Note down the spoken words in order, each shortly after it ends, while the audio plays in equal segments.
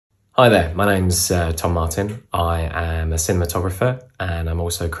Hi there, my name's Tom Martin. I am a cinematographer and I'm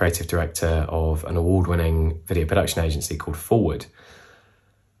also creative director of an award-winning video production agency called Forward.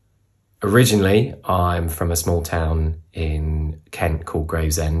 Originally, I'm from a small town in Kent called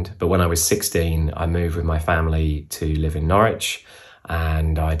Gravesend, but when I was 16, I moved with my family to live in Norwich,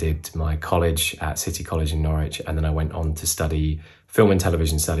 and I did my college at City College in Norwich, and then I went on to study film and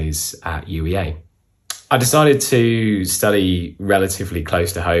television studies at UEA. I decided to study relatively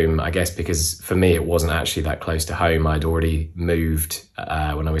close to home, I guess, because for me it wasn't actually that close to home. I'd already moved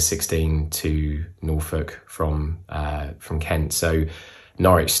when I was 16 to Norfolk from Kent. So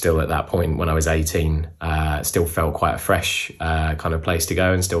Norwich still at that point, when I was 18, still felt quite a fresh kind of place to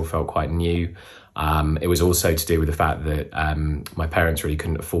go and still felt quite new. It was also to do with the fact that my parents really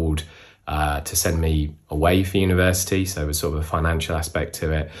couldn't afford to send me away for university. So there was sort of a financial aspect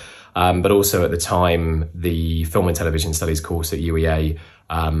to it. But also at the time, the film and television studies course at UEA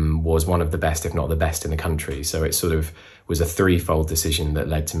was one of the best, if not the best, in the country. So it sort of was a threefold decision that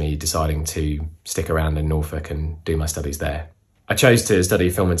led to me deciding to stick around in Norfolk and do my studies there. I chose to study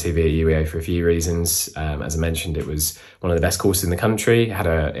film and TV at UEA for a few reasons. As I mentioned, it was one of the best courses in the country. It had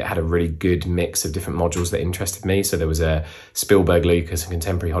a really good mix of different modules that interested me. So there was a Spielberg, Lucas and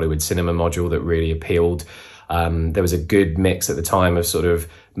contemporary Hollywood cinema module that really appealed. There was a good mix at the time of sort of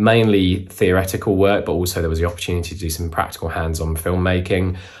mainly theoretical work, but also there was the opportunity to do some practical hands-on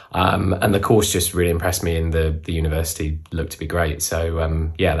filmmaking. And the course just really impressed me, and the university looked to be great.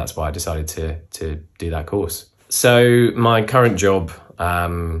 So yeah, that's why I decided to do that course. So my current job,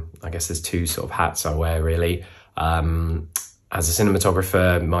 I guess there's two sort of hats I wear really. As a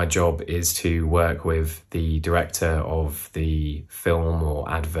cinematographer, my job is to work with the director of the film or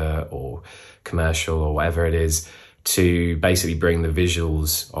advert or commercial or whatever it is to basically bring the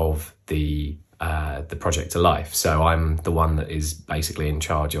visuals of the project to life. So I'm the one that is basically in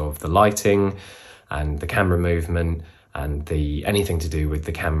charge of the lighting and the camera movement and anything to do with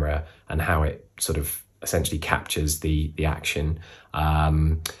the camera and how it sort of essentially captures the action.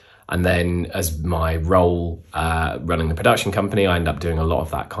 And then as my role running the production company, I end up doing a lot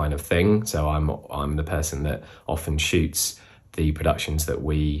of that kind of thing. So I'm the person that often shoots the productions that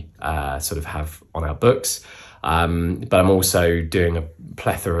we sort of have on our books. But I'm also doing a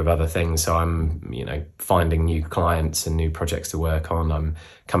plethora of other things. So I'm, finding new clients and new projects to work on. I'm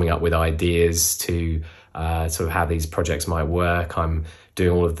coming up with ideas to sort of how these projects might work. I'm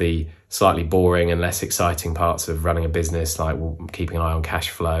doing all of the slightly boring and less exciting parts of running a business, like keeping an eye on cash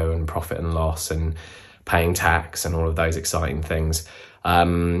flow and profit and loss and paying tax and all of those exciting things.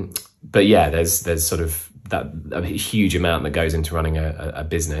 But yeah, there's sort of a huge amount that goes into running a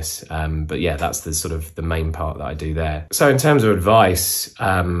business. But yeah, that's the sort of the main part that I do there. So in terms of advice,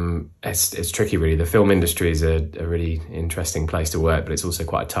 it's tricky really. The film industry is a really interesting place to work, but it's also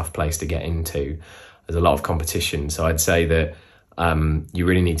quite a tough place to get into. There's a lot of competition. So I'd say that you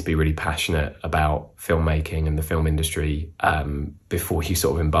really need to be really passionate about filmmaking and the film industry before you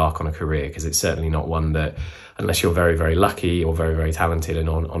sort of embark on a career, because it's certainly not one that, unless you're very, very lucky or very, very talented, and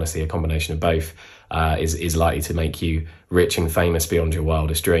honestly a combination of both, is likely to make you rich and famous beyond your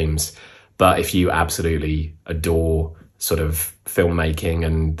wildest dreams. But if you absolutely adore sort of filmmaking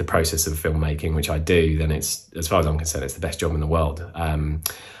and the process of filmmaking, which I do, then it's, as far as I'm concerned, it's the best job in the world.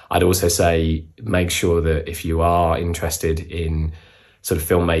 I'd also say make sure that if you are interested in sort of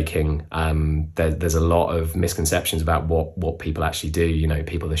filmmaking, there's a lot of misconceptions about what people actually do.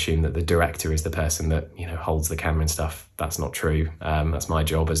 People assume that the director is the person that, holds the camera and stuff. That's not true. That's my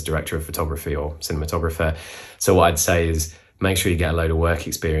job as director of photography or cinematographer. So what I'd say is make sure you get a load of work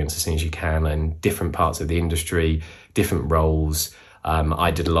experience as soon as you can in different parts of the industry, different roles. I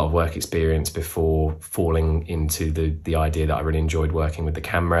did a lot of work experience before falling into the idea that I really enjoyed working with the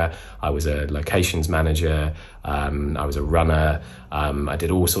camera. I was a locations manager, I was a runner, I did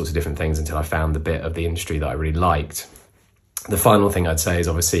all sorts of different things until I found the bit of the industry that I really liked. The final thing I'd say is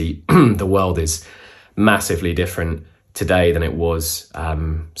obviously the world is massively different today than it was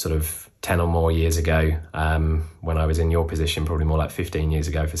sort of 10 or more years ago, when I was in your position, probably more like 15 years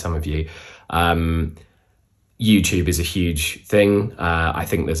ago for some of you. YouTube is a huge thing. I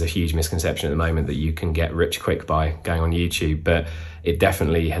think there's a huge misconception at the moment that you can get rich quick by going on YouTube, but it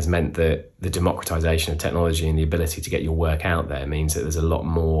definitely has meant that the democratization of technology and the ability to get your work out there means that there's a lot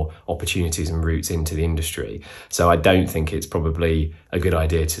more opportunities and routes into the industry. So I don't think it's probably a good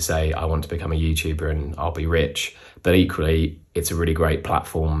idea to say, I want to become a YouTuber and I'll be rich. But equally, it's a really great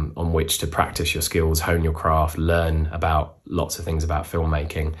platform on which to practice your skills, hone your craft, learn about lots of things about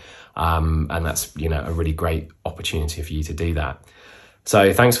filmmaking. And that's, a really great opportunity for you to do that.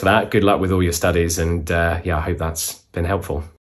 So thanks for that. Good luck with all your studies. And yeah, I hope that's been helpful.